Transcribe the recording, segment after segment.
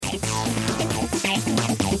Web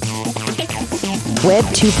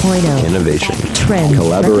 2.0. Innovation. Trend.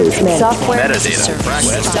 Collaboration. Software. Metadata.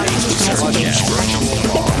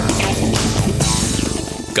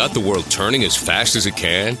 Got the world turning as fast as it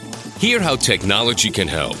can? Hear how technology can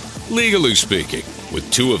help, legally speaking,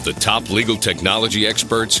 with two of the top legal technology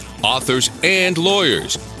experts, authors, and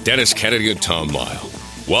lawyers, Dennis Kennedy and Tom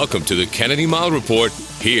Mighell. Welcome to the Kennedy Mighell Report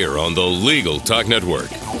here on the Legal Talk Network.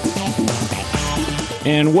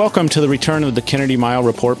 And welcome to the return of the Kennedy Mighell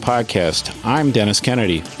Report podcast. I'm Dennis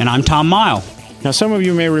Kennedy. And I'm Tom Mighell. Now, some of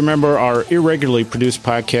you may remember our irregularly produced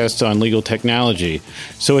podcasts on legal technology.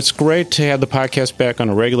 So it's great to have the podcast back on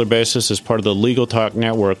a regular basis as part of the Legal Talk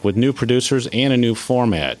Network with new producers and a new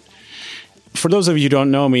format. For those of you who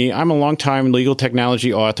don't know me, I'm a longtime legal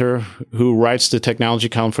technology author who writes the technology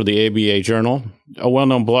column for the ABA Journal, a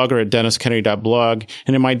well-known blogger at denniskennedy.blog,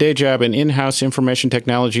 and in my day job, an in-house information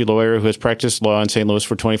technology lawyer who has practiced law in St. Louis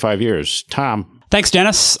for 25 years. Tom. Thanks,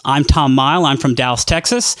 Dennis. I'm Tom Mighell. I'm from Dallas,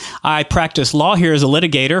 Texas. I practiced law here as a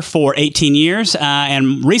litigator for 18 years,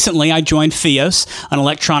 and recently I joined FIOS, an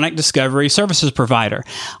electronic discovery services provider.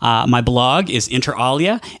 My blog is Inter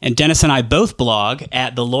Alia, and Dennis and I both blog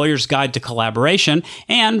at The Lawyer's Guide to Collaboration,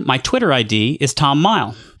 and my Twitter ID is Tom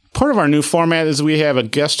Mighell. Part of our new format is we have a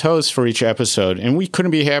guest host for each episode, and we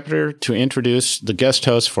couldn't be happier to introduce the guest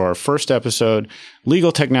host for our first episode,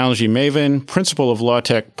 legal technology maven, principal of Law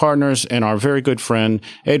Tech Partners, and our very good friend,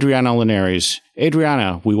 Adriana Linares.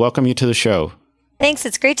 Adriana, we welcome you to the show. Thanks.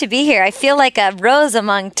 It's great to be here. I feel like a rose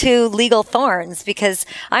among two legal thorns because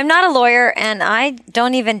I'm not a lawyer and I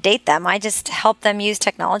don't even date them. I just help them use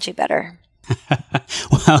technology better.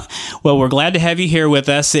 Well, we're glad to have you here with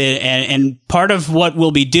us, and part of what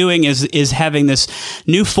we'll be doing is having this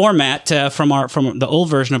new format from the old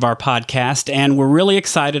version of our podcast, and we're really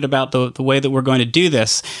excited about the way that we're going to do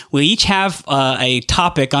this. We each have a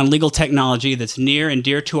topic on legal technology that's near and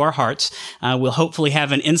dear to our hearts. We'll hopefully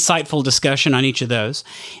have an insightful discussion on each of those,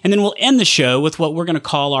 and then we'll end the show with what we're going to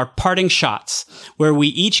call our parting shots, where we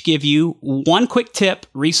each give you one quick tip,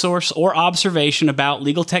 resource, or observation about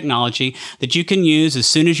legal technology that you can use as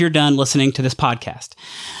soon as you're done listening to this podcast.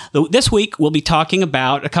 This week, we'll be talking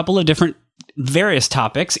about a couple of different various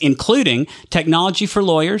topics, including technology for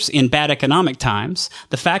lawyers in bad economic times,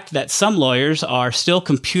 the fact that some lawyers are still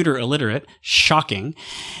computer illiterate, shocking,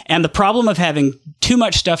 and the problem of having too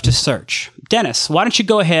much stuff to search. Dennis, why don't you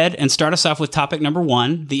go ahead and start us off with topic number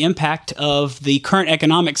one, the impact of the current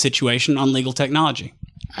economic situation on legal technology.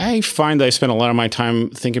 I find that I spend a lot of my time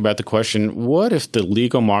thinking about the question, what if the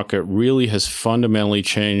legal market really has fundamentally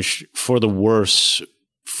changed for the worse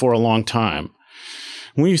for a long time?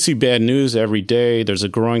 When you see bad news every day, there's a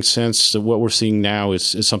growing sense that what we're seeing now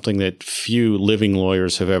is something that few living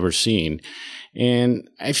lawyers have ever seen. And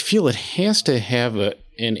I feel it has to have an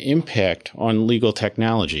impact on legal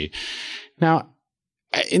technology. Now,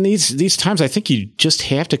 in these times, I think you just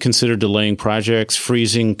have to consider delaying projects,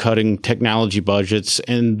 freezing, cutting technology budgets,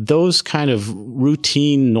 and those kind of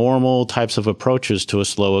routine, normal types of approaches to a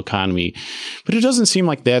slow economy. But it doesn't seem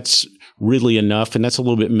like that's really enough, and that's a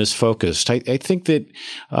little bit misfocused. I think that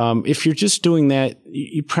if you're just doing that,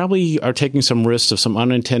 you probably are taking some risks of some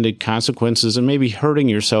unintended consequences and maybe hurting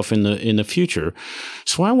yourself in the future.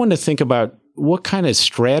 So I want to think about what kind of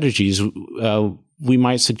strategies we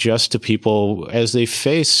might suggest to people as they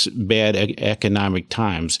face bad economic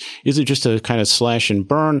times. Is it just a kind of slash and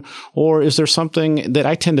burn, or is there something that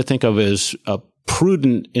I tend to think of as a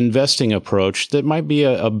prudent investing approach that might be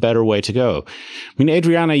a better way to go? I mean,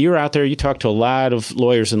 Adriana, you're out there. You talk to a lot of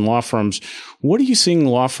lawyers and law firms. What are you seeing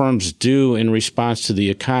law firms do in response to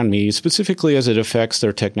the economy, specifically as it affects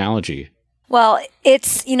their technology? Well,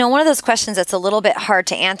 it's, one of those questions that's a little bit hard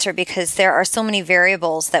to answer because there are so many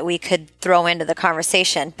variables that we could throw into the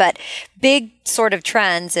conversation. But big sort of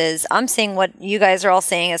trends is I'm seeing what you guys are all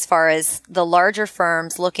saying as far as the larger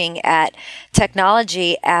firms looking at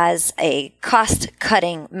technology as a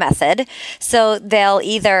cost-cutting method. So they'll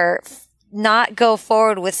either not go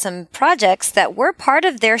forward with some projects that were part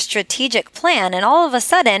of their strategic plan. And all of a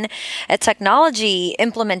sudden, a technology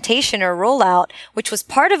implementation or rollout, which was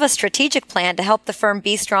part of a strategic plan to help the firm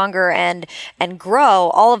be stronger and grow,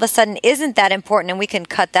 all of a sudden isn't that important and we can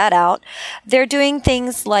cut that out. They're doing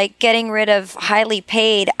things like getting rid of highly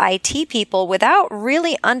paid IT people without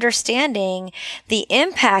really understanding the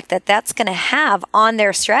impact that that's going to have on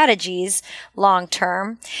their strategies long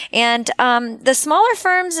term. And the smaller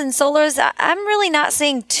firms and solos, I'm really not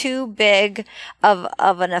seeing too big of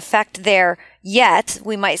an effect there yet.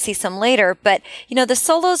 We might see some later, but the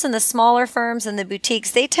solos and the smaller firms and the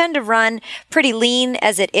boutiques, they tend to run pretty lean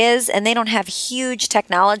as it is, and they don't have huge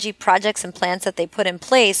technology projects and plans that they put in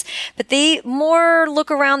place, but they more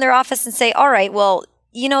look around their office and say, all right, well,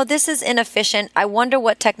 this is inefficient. I wonder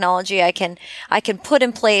what technology I can put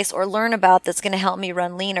in place or learn about that's going to help me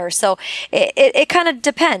run leaner. So it kind of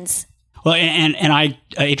depends. Well, and I,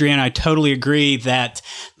 Adriana, I totally agree that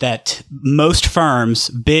most firms,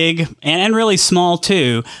 big and really small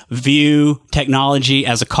too, view technology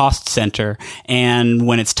as a cost center. And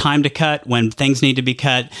when it's time to cut, when things need to be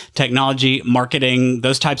cut, technology, marketing,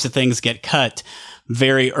 those types of things get cut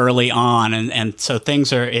very early on. And so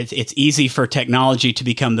it's easy for technology to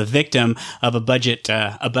become the victim of a budget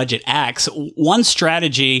axe. One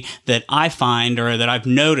strategy that I find, or that I've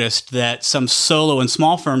noticed that some solo and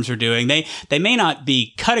small firms are doing, they may not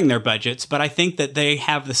be cutting their budgets, but I think that they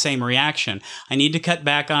have the same reaction. I need to cut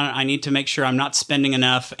back on it. I need to make sure I'm not spending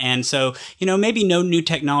enough. And so, maybe no new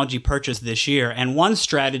technology purchase this year. And one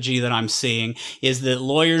strategy that I'm seeing is that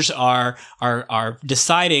lawyers are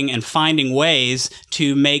deciding and finding ways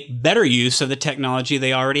to make better use of the technology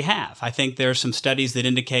they already have. I think there are some studies that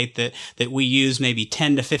indicate that we use maybe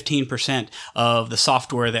 10 to 15% of the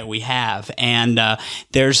software that we have. And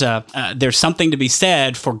there's something to be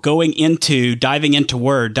said for diving into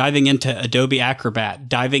Word, diving into Adobe Acrobat,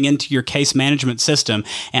 diving into your case management system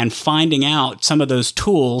and finding out some of those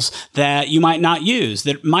tools that you might not use,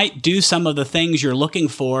 that might do some of the things you're looking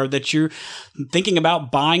for, that you're thinking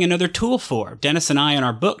about buying another tool for. Dennis and I in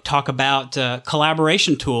our book talk about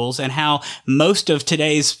collaboration tools and how most of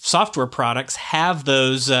today's software products have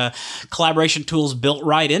those collaboration tools built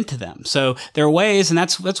right into them. So there are ways, and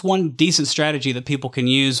that's one decent strategy that people can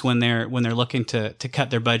use when they're looking to cut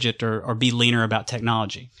their budget or be leaner about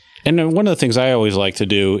technology. And then one of the things I always like to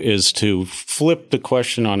do is to flip the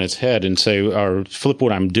question on its head and say, or flip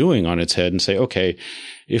what I'm doing on its head and say, okay,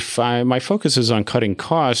 if my focus is on cutting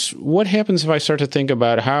costs, what happens if I start to think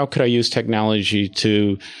about how could I use technology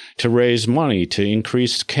to raise money, to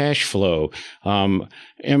increase cash flow? Am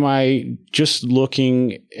I just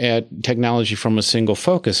looking at technology from a single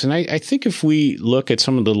focus? And I think if we look at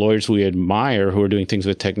some of the lawyers we admire who are doing things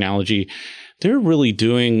with technology, they're really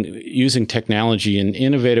using technology in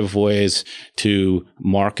innovative ways to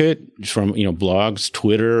market from, blogs,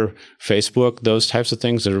 Twitter, Facebook, those types of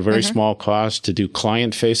things that are very small cost, to do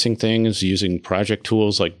client-facing things using project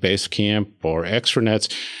tools like Basecamp or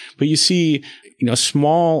extranets. But you see,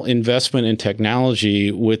 small investment in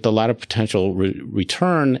technology with a lot of potential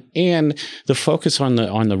return and the focus on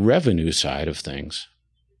the revenue side of things.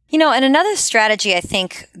 And another strategy I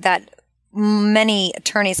think that many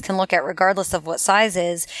attorneys can look at regardless of what size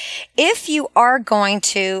is, if you are going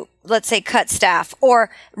to, let's say, cut staff, or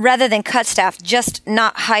rather than cut staff, just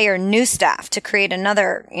not hire new staff to create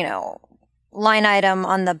another, line item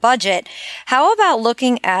on the budget, how about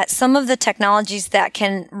looking at some of the technologies that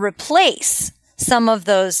can replace some of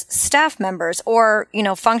those staff members or,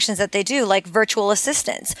 functions that they do, like virtual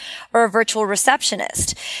assistants or a virtual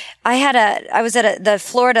receptionist. I was at the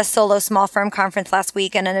Florida Solo Small Firm Conference last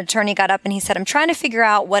week, and an attorney got up and he said, I'm trying to figure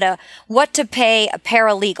out what to pay a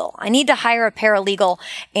paralegal. I need to hire a paralegal,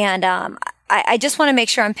 and I just want to make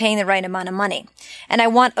sure I'm paying the right amount of money, and I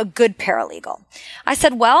want a good paralegal. I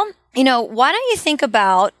said, well, why don't you think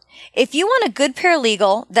about, if you want a good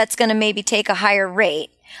paralegal that's going to maybe take a higher rate,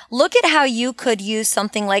 look at how you could use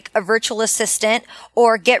something like a virtual assistant,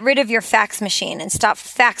 or get rid of your fax machine and stop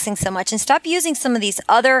faxing so much and stop using some of these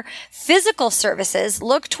other physical services.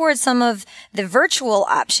 Look towards some of the virtual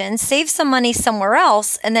options, save some money somewhere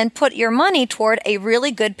else, and then put your money toward a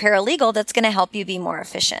really good paralegal that's going to help you be more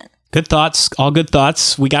efficient. Good thoughts. All good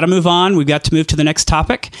thoughts. We got to move on. We've got to move to the next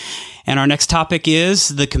topic. And our next topic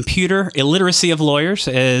is the computer illiteracy of lawyers,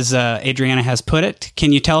 as Adriana has put it.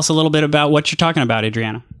 Can you tell us a little bit about what you're talking about,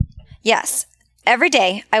 Adriana? Yes. Every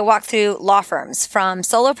day I walk through law firms, from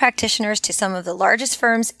solo practitioners to some of the largest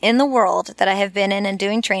firms in the world that I have been in and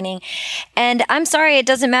doing training. And I'm sorry, it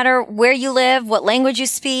doesn't matter where you live, what language you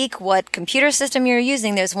speak, what computer system you're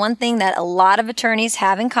using. There's one thing that a lot of attorneys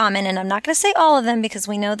have in common, and I'm not going to say all of them because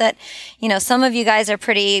we know that, some of you guys are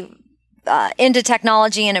pretty into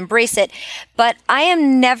technology and embrace it. But I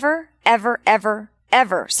am never, ever,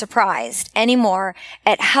 ever surprised anymore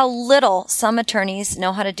at how little some attorneys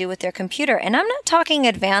know how to do with their computer. And I'm not talking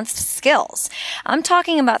advanced skills. I'm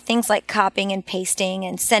talking about things like copying and pasting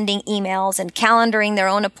and sending emails and calendaring their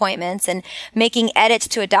own appointments and making edits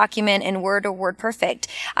to a document in Word or WordPerfect.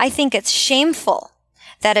 I think it's shameful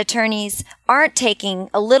that attorneys aren't taking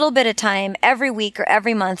a little bit of time every week or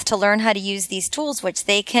every month to learn how to use these tools, which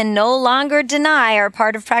they can no longer deny are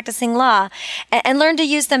part of practicing law, and learn to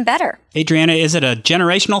use them better. Adriana, is it a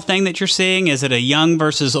generational thing that you're seeing? Is it a young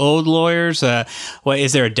versus old lawyers?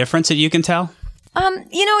 Is there a difference that you can tell?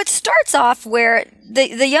 It starts off where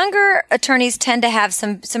the younger attorneys tend to have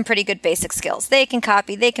some pretty good basic skills. They can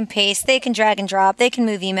copy, they can paste, they can drag and drop, they can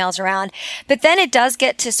move emails around. But then it does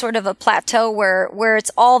get to sort of a plateau where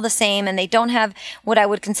it's all the same and they don't have what I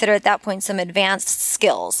would consider at that point some advanced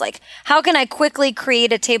skills. Like, how can I quickly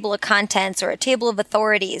create a table of contents or a table of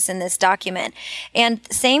authorities in this document? And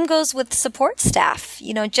same goes with support staff.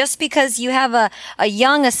 Just because you have a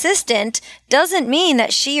young assistant doesn't mean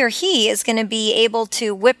that she or he is going to be able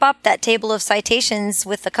to whip up that table of citations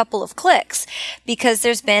with a couple of clicks, because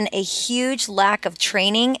there's been a huge lack of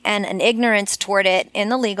training and an ignorance toward it in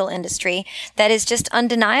the legal industry that is just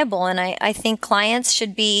undeniable. And I think clients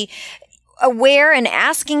should be aware and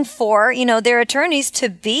asking for, their attorneys to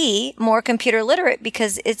be more computer literate,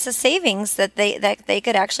 because it's a savings that they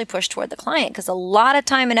could actually push toward the client, because a lot of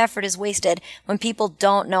time and effort is wasted when people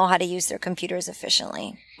don't know how to use their computers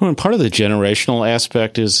efficiently. Well, and part of the generational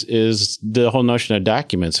aspect is the whole notion of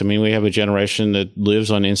documents. I mean, we have a generation that lives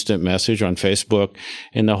on instant message on Facebook,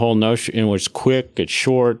 and the whole notion in which it's quick, it's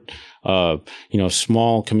short,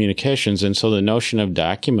 small communications. And so the notion of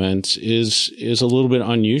documents is a little bit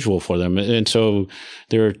unusual for them. And so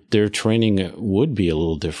their training would be a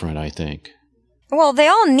little different, I think. Well, they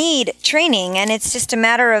all need training, and it's just a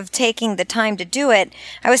matter of taking the time to do it.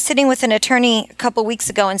 I was sitting with an attorney a couple weeks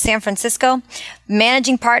ago in San Francisco,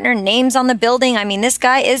 managing partner, names on the building. I mean, this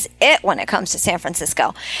guy is it when it comes to San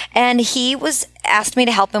Francisco. And he asked me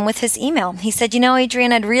to help him with his email. He said,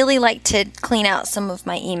 Adrienne, I'd really like to clean out some of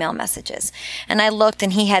my email messages. And I looked,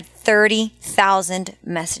 and he had 30,000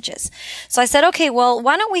 messages. So I said, okay, well,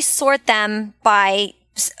 why don't we sort them by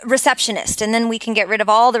receptionist, and then we can get rid of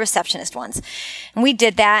all the receptionist ones. And we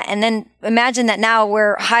did that. And then imagine that now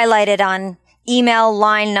we're highlighted on email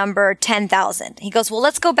line number 10,000. He goes, well,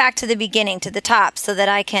 let's go back to the beginning, to the top, so that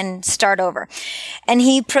I can start over. And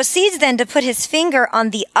he proceeds then to put his finger on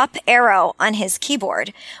the up arrow on his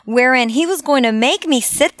keyboard, wherein he was going to make me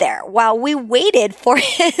sit there while we waited for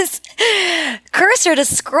his cursor to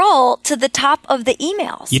scroll to the top of the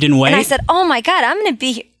emails. You didn't wait? And I said, oh my God, I'm going to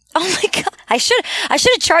be oh my God, I should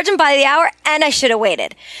have charged him by the hour, and I should have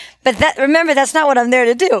waited. But remember, that's not what I'm there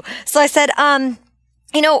to do. So I said, why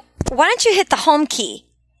don't you hit the home key?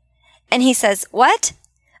 And he says, what?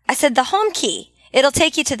 I said, the home key. It'll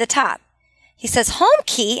take you to the top. He says, home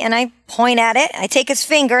key, and I point at it. I take his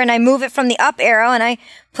finger and I move it from the up arrow and I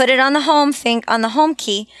put it on the home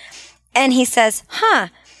key. And he says, huh?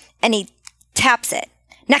 And he taps it.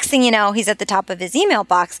 Next thing you know, he's at the top of his email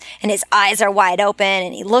box and his eyes are wide open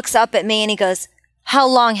and he looks up at me and he goes, how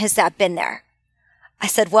long has that been there? I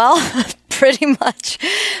said, well, pretty much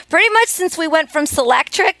since we went from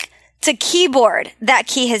Selectric to keyboard, that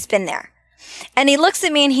key has been there. And he looks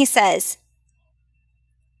at me and he says,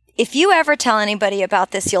 if you ever tell anybody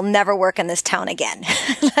about this, you'll never work in this town again.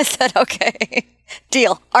 I said, okay,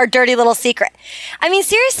 deal. Our dirty little secret. I mean,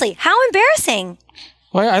 seriously, how embarrassing.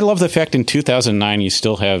 Well, I love the fact in 2009 you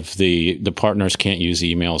still have the partners can't use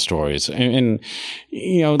email stories. And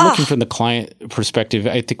looking from the client perspective,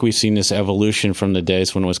 I think we've seen this evolution from the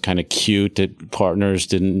days when it was kind of cute that partners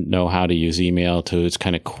didn't know how to use email to it's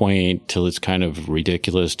kind of quaint till it's kind of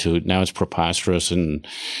ridiculous to now it's preposterous. And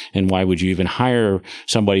why would you even hire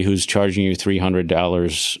somebody who's charging you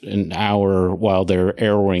 $300 an hour while they're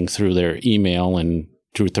arrowing through their email and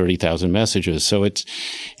through 30,000 messages. So it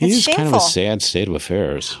is kind of a sad state of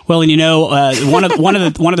affairs. Well, and one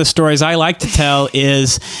of the stories I like to tell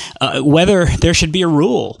is whether there should be a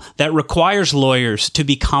rule that requires lawyers to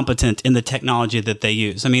be competent in the technology that they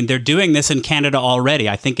use. I mean, they're doing this in Canada already.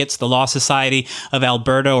 I think it's the Law Society of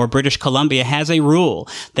Alberta or British Columbia has a rule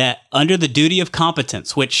that under the duty of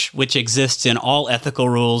competence, which exists in all ethical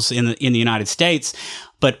rules in the United States.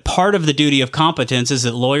 But part of the duty of competence is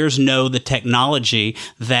that lawyers know the technology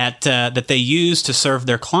that they use to serve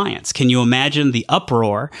their clients. Can you imagine the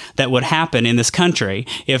uproar that would happen in this country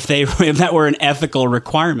if that were an ethical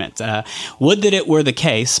requirement? Would that it were the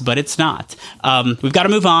case, but it's not. We've got to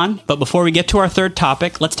move on. But before we get to our third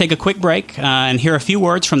topic, let's take a quick break and hear a few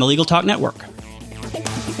words from the Legal Talk Network.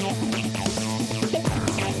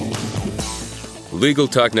 Legal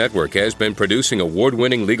Talk Network has been producing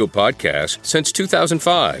award-winning legal podcasts since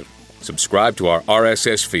 2005. Subscribe to our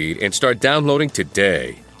RSS feed and start downloading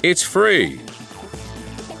today. It's free.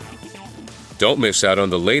 Don't miss out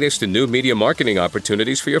on the latest and new media marketing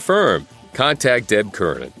opportunities for your firm. contact Deb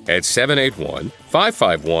Kernan at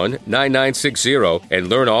 781-551-9960 and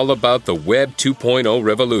learn all about the Web 2.0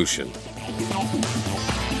 revolution.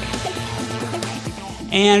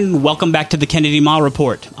 And welcome back to the Kennedy Mighell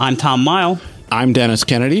Report. I'm Tom Mighell. I'm Dennis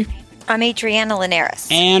Kennedy. I'm Adriana Linares.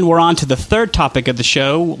 And we're on to the third topic of the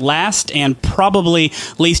show, last and probably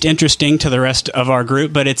least interesting to the rest of our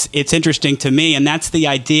group, but it's interesting to me, and that's the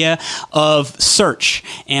idea of search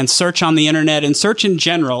and search on the internet and search in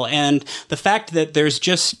general, and the fact that there's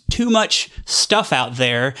just too much stuff out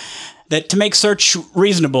there that to make search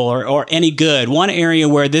reasonable or any good. One area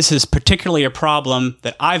where this is particularly a problem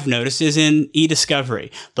that I've noticed is in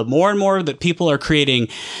e-discovery. The more and more that people are creating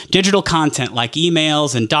digital content like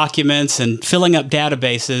emails and documents and filling up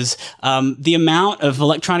databases, the amount of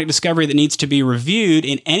electronic discovery that needs to be reviewed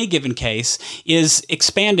in any given case is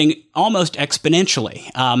expanding almost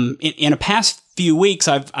exponentially. In a past few weeks,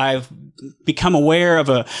 I've become aware of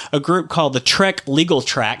a group called the TREC Legal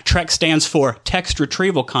Track. TREC stands for Text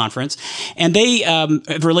Retrieval Conference, and they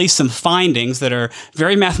have released some findings that are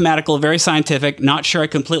very mathematical, very scientific. Not sure I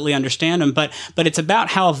completely understand them, but it's about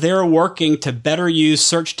how they're working to better use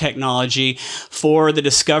search technology for the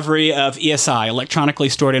discovery of ESI, electronically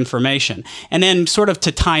stored information. And then sort of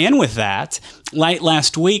to tie in with that, late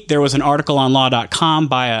last week, there was an article on law.com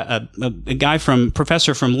by a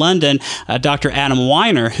professor from London, Dr. Adam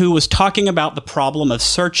Weiner, who was talking about the problem of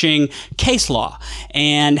searching case law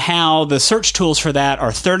and how the search tools for that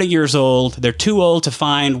are 30 years old. They're too old to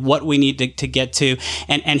find what we need to get to.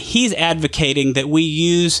 And he's advocating that we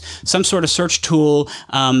use some sort of search tool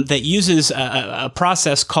that uses a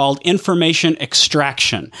process called information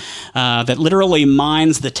extraction that literally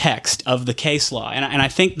mines the text of the case law. And I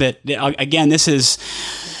think that, again, this is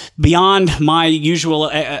beyond my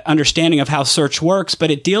usual understanding of how search works,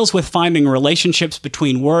 but it deals with finding relationships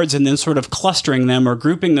between words and then sort of clustering them or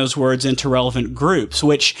grouping those words into relevant groups,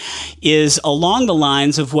 which is along the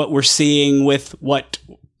lines of what we're seeing with what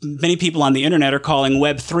many people on the internet are calling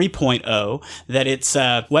Web 3.0, that it's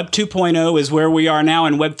Web 2.0 is where we are now,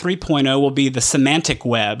 and Web 3.0 will be the semantic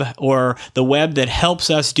web, or the web that helps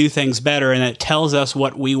us do things better and that tells us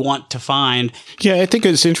what we want to find. Yeah, I think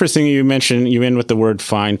it's interesting you end with the word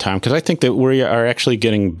find, Tom, because I think that we are actually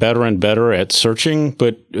getting better and better at searching,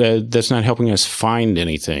 but that's not helping us find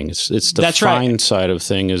anything. It's the that's find right. side of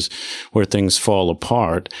thing is where things fall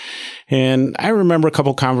apart. And I remember a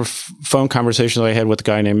couple phone conversations I had with a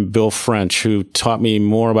guy named Bill French, who taught me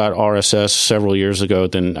more about RSS several years ago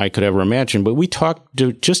than I could ever imagine. But we talked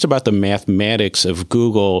just about the mathematics of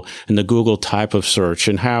Google and the Google type of search,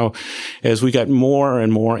 and how as we got more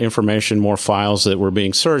and more information, more files that were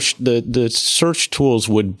being searched, the search tools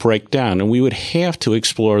would break down, and we would have to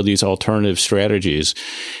explore these alternative strategies.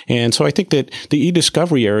 And so I think that the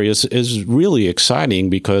e-discovery area is really exciting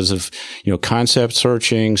because of, concept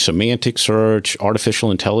searching, semantic search, artificial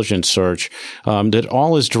intelligence search, that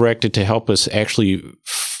all is directed to help us actually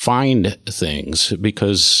find things,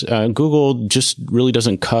 because Google just really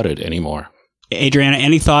doesn't cut it anymore. Adriana,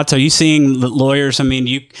 any thoughts? Are you seeing lawyers? I mean,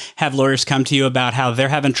 you have lawyers come to you about how they're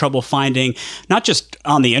having trouble finding, not just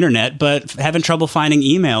on the internet, but having trouble finding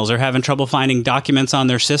emails or having trouble finding documents on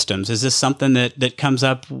their systems. Is this something that comes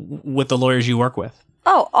up with the lawyers you work with?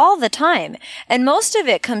 Oh, all the time. And most of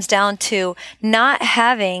it comes down to not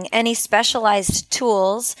having any specialized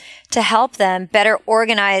tools to help them better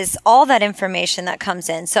organize all that information that comes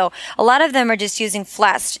in. So a lot of them are just using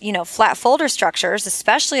flat folder structures,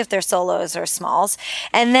 especially if they're solos or smalls.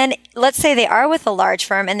 And then let's say they are with a large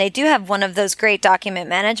firm and they do have one of those great document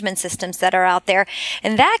management systems that are out there.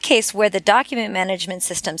 In that case, where the document management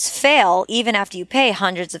systems fail, even after you pay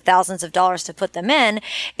hundreds of thousands of dollars to put them in,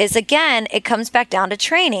 is again, it comes back down to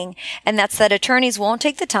training. And that's that attorneys won't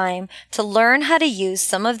take the time to learn how to use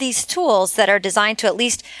some of these tools that are designed to at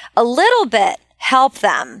least a little bit help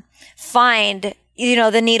them find,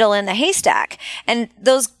 the needle in the haystack. And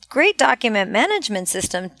those great document management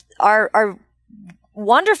systems are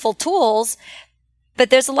wonderful tools,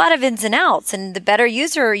 but there's a lot of ins and outs, and the better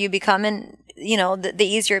user you become, and the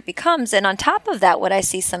easier it becomes. And on top of that, what I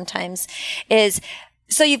see sometimes is,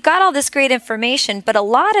 so you've got all this great information, but a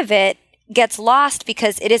lot of it gets lost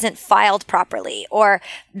because it isn't filed properly, or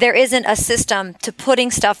there isn't a system to putting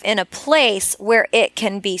stuff in a place where it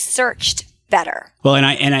can be searched better. Well, and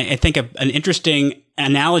I think an interesting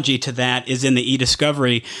analogy to that is in the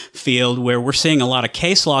e-discovery field, where we're seeing a lot of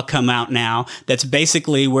case law come out now that's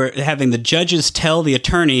basically we're having the judges tell the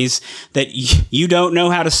attorneys that you don't know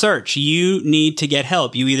how to search. You need to get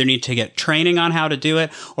help. You either need to get training on how to do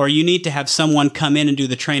it, or you need to have someone come in and do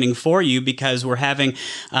the training for you, because we're having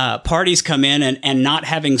parties come in and not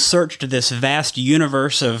having searched this vast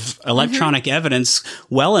universe of electronic evidence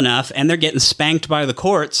well enough, and they're getting spanked by the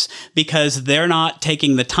courts because they're not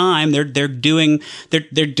taking the time. They're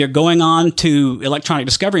going on to electronic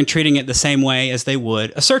discovery and treating it the same way as they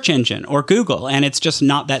would a search engine or Google, and it's just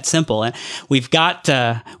not that simple. And we've got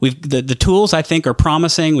the tools, I think, are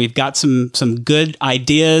promising. We've got some good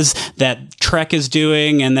ideas that Trek is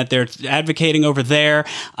doing and that they're advocating over there.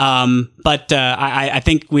 But I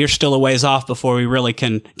think we're still a ways off before we really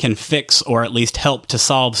can fix or at least help to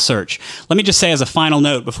solve search. Let me just say as a final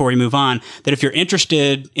note before we move on that if you're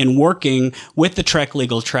interested in working with the Trek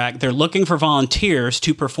Legal Track, they're looking for volunteers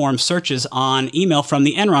to perform searches on email from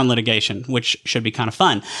the Enron litigation, which should be kind of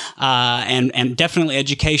fun and definitely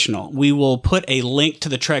educational. We will put a link to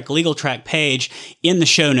the Trek Legal Track page in the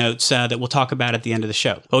show notes that we'll talk about at the end of the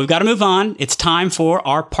show. But we've got to move on. It's time for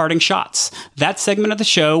our parting shots. That segment of the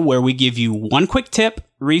show where we give you one quick tip,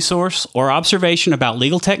 resource, or observation about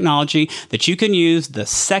legal technology that you can use the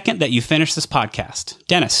second that you finish this podcast.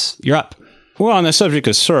 Dennis, you're up. Well, on the subject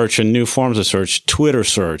of search and new forms of search, Twitter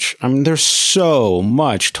search. I mean, there's so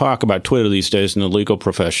much talk about Twitter these days in the legal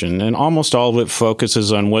profession, and almost all of it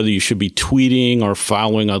focuses on whether you should be tweeting or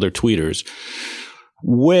following other tweeters.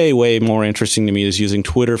 Way, way more interesting to me is using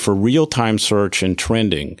Twitter for real-time search and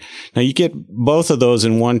trending. Now, you get both of those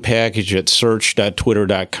in one package at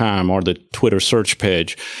search.twitter.com or the Twitter search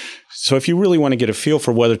page. So if you really want to get a feel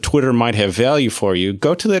for whether Twitter might have value for you,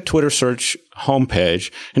 go to that Twitter search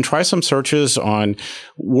homepage and try some searches on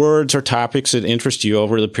words or topics that interest you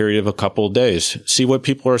over the period of a couple of days. See what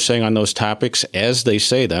people are saying on those topics as they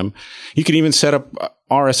say them. You can even set up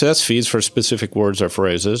RSS feeds for specific words or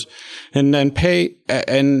phrases, and then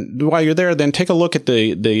and while you're there, then take a look at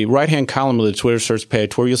the right-hand column of the Twitter search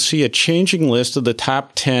page where you'll see a changing list of the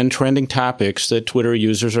top 10 trending topics that Twitter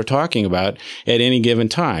users are talking about at any given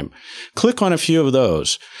time. Click on a few of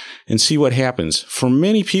those and see what happens. For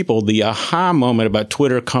many people, the aha moment about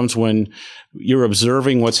Twitter comes when you're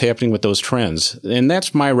observing what's happening with those trends. And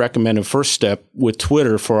that's my recommended first step with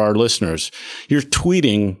Twitter for our listeners. Your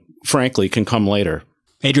tweeting, frankly, can come later.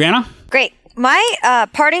 Adriana? Great. My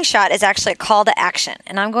parting shot is actually a call to action,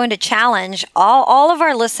 and I'm going to challenge all of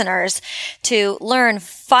our listeners to learn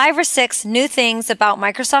 5 or 6 new things about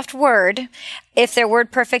Microsoft Word. If they're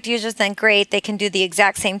WordPerfect users, then great, they can do the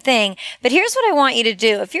exact same thing. But here's what I want you to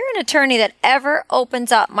do. If you're an attorney that ever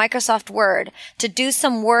opens up Microsoft Word to do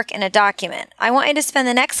some work in a document, I want you to spend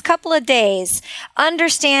the next couple of days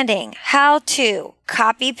understanding how to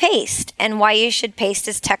copy paste and why you should paste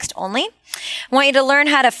as text only. I want you to learn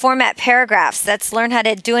how to format paragraphs. That's learn how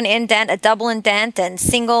to do an indent, a double indent, and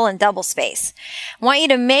single and double space. I want you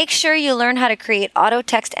to make sure you learn how to create auto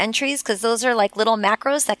text entries, because those are like little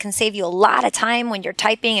macros that can save you a lot of time when you're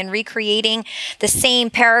typing and recreating the same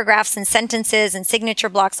paragraphs and sentences and signature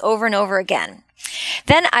blocks over and over again.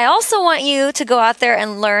 Then I also want you to go out there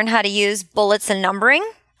and learn how to use bullets and numbering.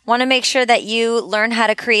 Want to make sure that you learn how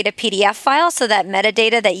to create a PDF file so that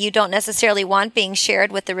metadata that you don't necessarily want being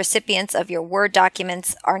shared with the recipients of your Word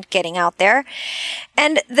documents aren't getting out there.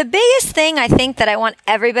 And the biggest thing I think that I want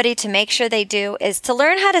everybody to make sure they do is to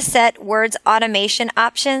learn how to set Word's automation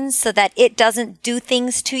options so that it doesn't do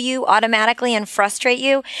things to you automatically and frustrate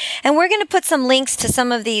you. And we're going to put some links to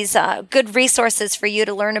some of these good resources for you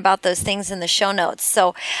to learn about those things in the show notes.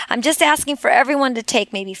 So I'm just asking for everyone to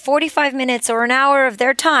take maybe 45 minutes or an hour of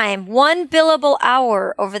their time, one billable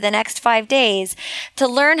hour over the next 5 days, to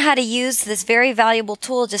learn how to use this very valuable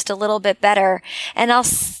tool just a little bit better. And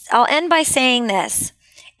I'll end by saying this.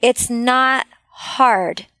 It's not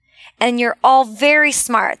hard. And you're all very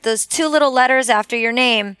smart. Those 2 little letters after your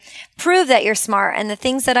name prove that you're smart. And the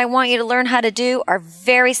things that I want you to learn how to do are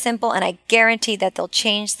very simple, and I guarantee that they'll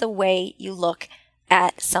change the way you look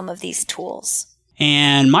at some of these tools.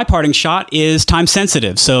 And my parting shot is time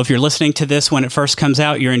sensitive. So if you're listening to this when it first comes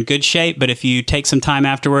out, you're in good shape. But if you take some time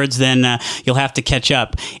afterwards, then you'll have to catch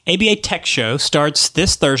up. ABA Tech Show starts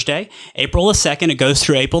this Thursday, April the 2nd. It goes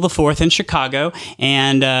through April the 4th in Chicago.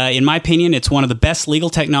 And in my opinion, it's one of the best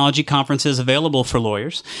legal technology conferences available for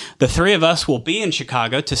lawyers. The 3 of us will be in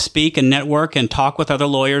Chicago to speak and network and talk with other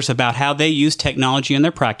lawyers about how they use technology in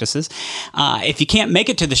their practices. If you can't make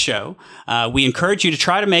it to the show, we encourage you to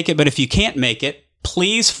try to make it. But if you can't make it,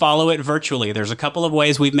 please follow it virtually. There's a couple of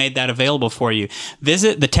ways we've made that available for you.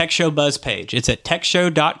 Visit the Tech Show Buzz page. It's at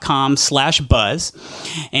techshow.com/buzz.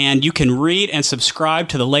 And you can read and subscribe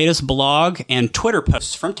to the latest blog and Twitter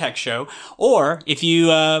posts from Tech Show. Or if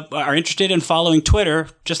you are interested in following Twitter,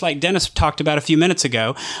 just like Dennis talked about a few minutes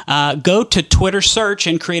ago, go to Twitter search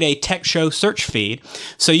and create a Tech Show search feed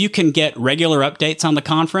so you can get regular updates on the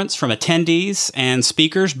conference from attendees and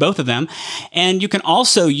speakers, both of them. And you can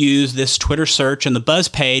also use this Twitter search and the Buzz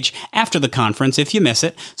page after the conference if you miss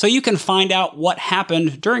it, so you can find out what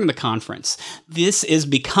happened during the conference. This is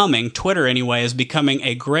becoming, Twitter anyway, is becoming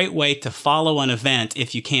a great way to follow an event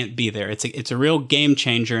if you can't be there. It's a real game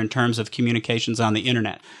changer in terms of communications on the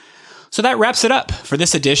internet. So that wraps it up for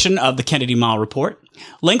this edition of the Kennedy Mighell Report.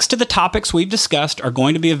 Links to the topics we've discussed are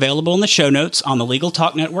going to be available in the show notes on the Legal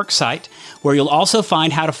Talk Network site, where you'll also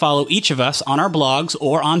find how to follow each of us on our blogs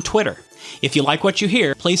or on Twitter. If you like what you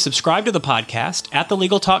hear, please subscribe to the podcast at the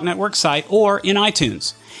Legal Talk Network site or in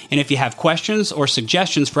iTunes. And if you have questions or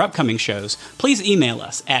suggestions for upcoming shows, please email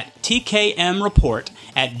us at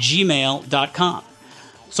tkmreport@gmail.com.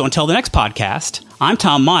 So until the next podcast, I'm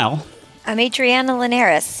Tom Mighell. I'm Adriana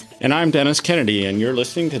Linares. And I'm Dennis Kennedy, and you're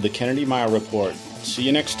listening to the Kennedy Mighell Report. See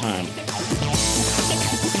you next time.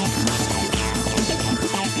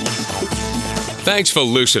 Thanks for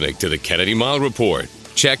listening to the Kennedy Mighell Report.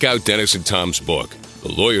 Check out Dennis and Tom's book,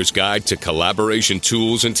 The Lawyer's Guide to Collaboration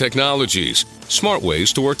Tools and Technologies, Smart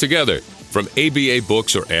Ways to Work Together, from ABA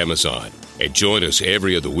Books or Amazon. And join us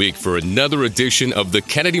every other week for another edition of the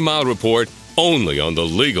Kennedy Mighell Report, only on the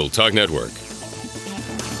Legal Talk Network.